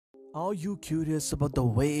Are you curious about the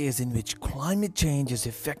ways in which climate change is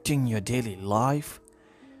affecting your daily life?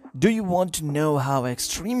 Do you want to know how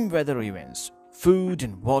extreme weather events, food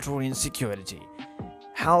and water insecurity,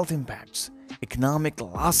 health impacts, economic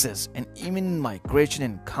losses, and even migration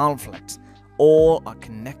and conflicts all are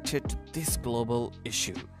connected to this global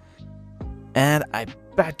issue? And I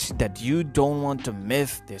bet that you don't want to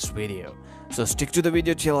miss this video. So stick to the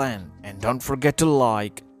video till end and don't forget to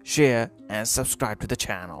like, share and subscribe to the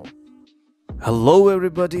channel. Hello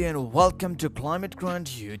everybody and welcome to Climate Grunt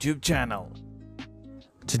YouTube channel.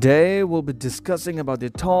 Today we'll be discussing about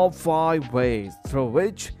the top 5 ways through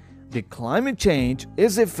which the climate change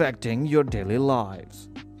is affecting your daily lives.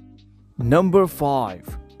 Number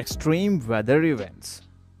 5. Extreme weather events.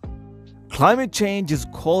 Climate change is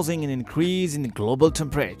causing an increase in global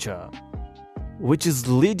temperature, which is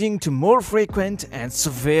leading to more frequent and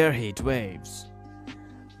severe heat waves.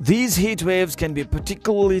 These heat waves can be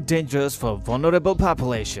particularly dangerous for vulnerable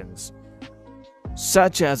populations,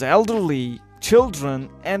 such as elderly, children,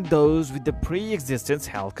 and those with the pre-existing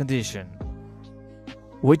health condition,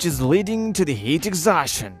 which is leading to the heat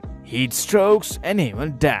exhaustion, heat strokes, and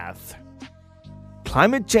even death.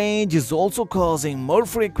 Climate change is also causing more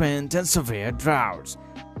frequent and severe droughts,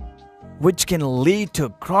 which can lead to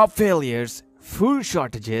crop failures, food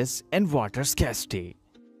shortages, and water scarcity.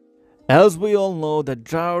 As we all know that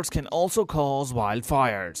droughts can also cause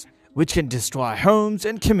wildfires, which can destroy homes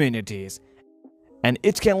and communities, and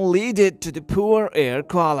it can lead it to the poor air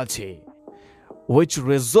quality, which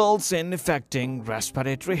results in affecting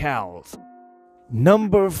respiratory health.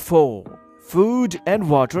 Number 4. Food and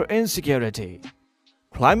water insecurity.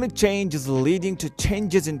 Climate change is leading to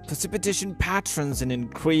changes in precipitation patterns and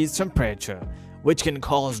increased temperature, which can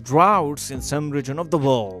cause droughts in some region of the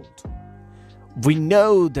world. We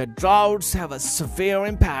know that droughts have a severe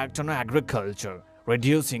impact on agriculture,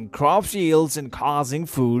 reducing crop yields and causing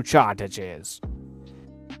food shortages.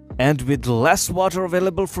 And with less water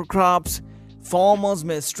available for crops, farmers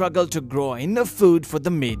may struggle to grow enough food for the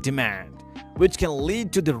meat demand, which can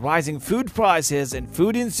lead to the rising food prices and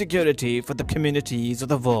food insecurity for the communities of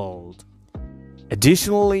the world.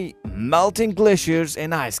 Additionally, melting glaciers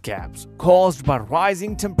and ice caps caused by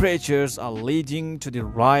rising temperatures are leading to the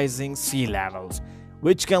rising sea levels,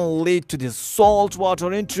 which can lead to the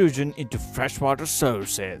saltwater intrusion into freshwater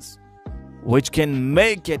sources, which can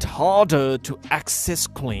make it harder to access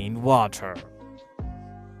clean water.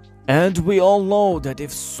 And we all know that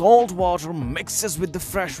if salt water mixes with the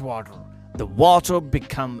fresh water, the water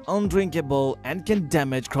becomes undrinkable and can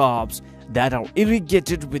damage crops that are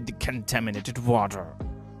irrigated with the contaminated water.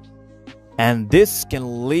 And this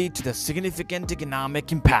can lead to the significant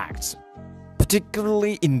economic impacts,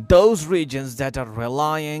 particularly in those regions that are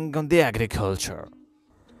relying on the agriculture.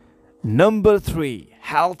 Number 3.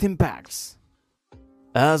 Health impacts.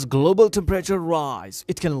 As global temperature rise,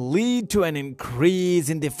 it can lead to an increase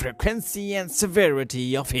in the frequency and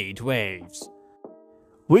severity of heat waves,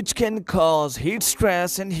 which can cause heat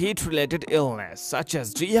stress and heat-related illness such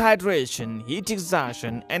as dehydration, heat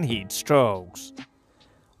exhaustion, and heat strokes.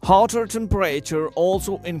 Hotter temperature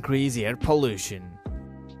also increase air pollution,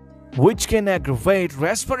 which can aggravate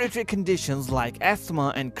respiratory conditions like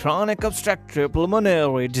asthma and chronic obstructive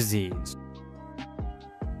pulmonary disease.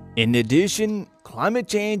 In addition, climate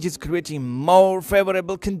change is creating more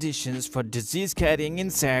favorable conditions for disease-carrying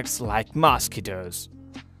insects like mosquitoes,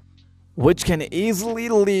 which can easily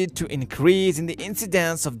lead to increase in the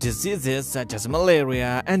incidence of diseases such as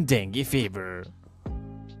malaria and dengue fever.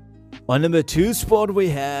 On number 2 spot we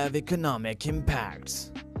have economic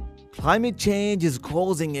impacts. Climate change is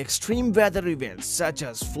causing extreme weather events such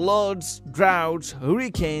as floods, droughts,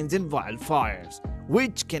 hurricanes and wildfires,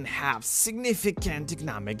 which can have significant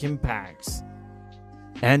economic impacts.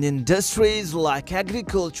 And industries like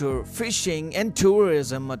agriculture, fishing, and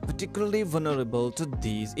tourism are particularly vulnerable to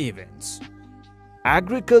these events.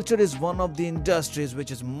 Agriculture is one of the industries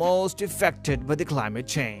which is most affected by the climate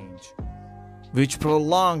change, which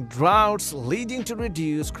prolonged droughts leading to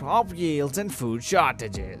reduced crop yields and food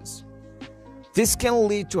shortages. This can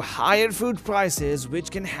lead to higher food prices,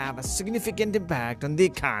 which can have a significant impact on the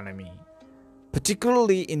economy,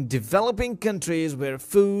 particularly in developing countries where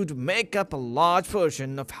food make up a large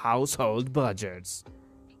portion of household budgets.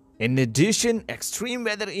 In addition, extreme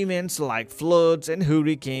weather events like floods and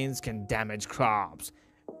hurricanes can damage crops,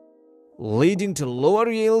 leading to lower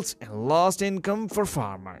yields and lost income for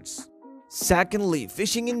farmers. Secondly,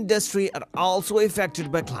 fishing industry are also affected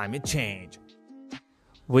by climate change,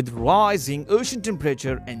 with rising ocean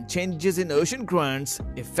temperature and changes in ocean currents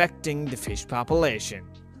affecting the fish population.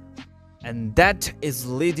 and that is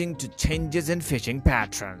leading to changes in fishing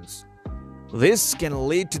patterns. This can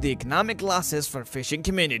lead to the economic losses for fishing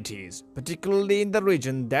communities, particularly in the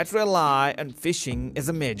region that rely on fishing as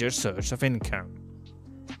a major source of income.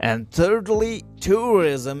 And thirdly,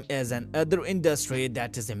 tourism is another industry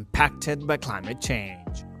that is impacted by climate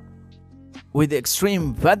change, with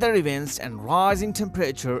extreme weather events and rising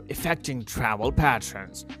temperature affecting travel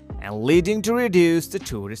patterns and leading to reduced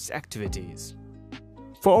tourist activities.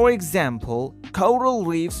 For example, coral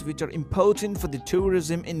reefs, which are important for the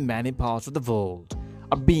tourism in many parts of the world,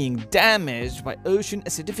 are being damaged by ocean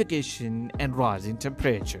acidification and rising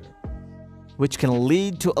temperature, which can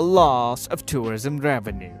lead to a loss of tourism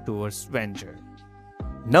revenue towards venture.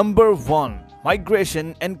 Number 1.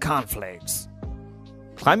 Migration and conflicts.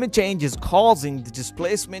 Climate change is causing the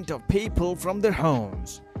displacement of people from their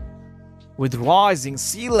homes, with rising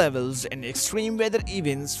sea levels and extreme weather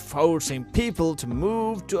events forcing people to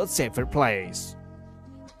move to a safer place.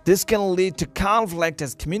 This can lead to conflict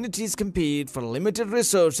as communities compete for limited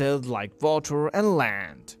resources like water and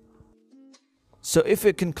land. So if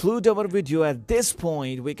we conclude our video at this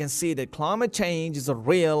point, we can see that climate change is a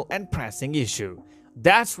real and pressing issue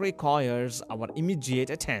that requires our immediate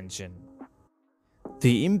attention.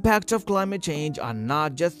 The impact of climate change are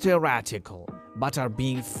not just theoretical, but are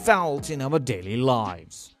being felt in our daily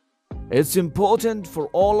lives. It's important for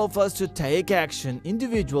all of us to take action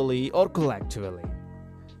individually or collectively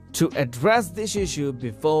to address this issue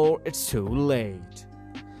before it's too late.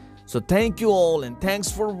 So thank you all, and thanks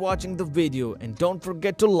for watching the video, and don't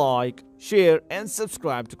forget to like, share and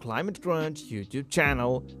subscribe to Climate Crunch YouTube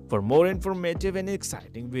channel for more informative and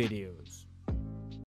exciting videos.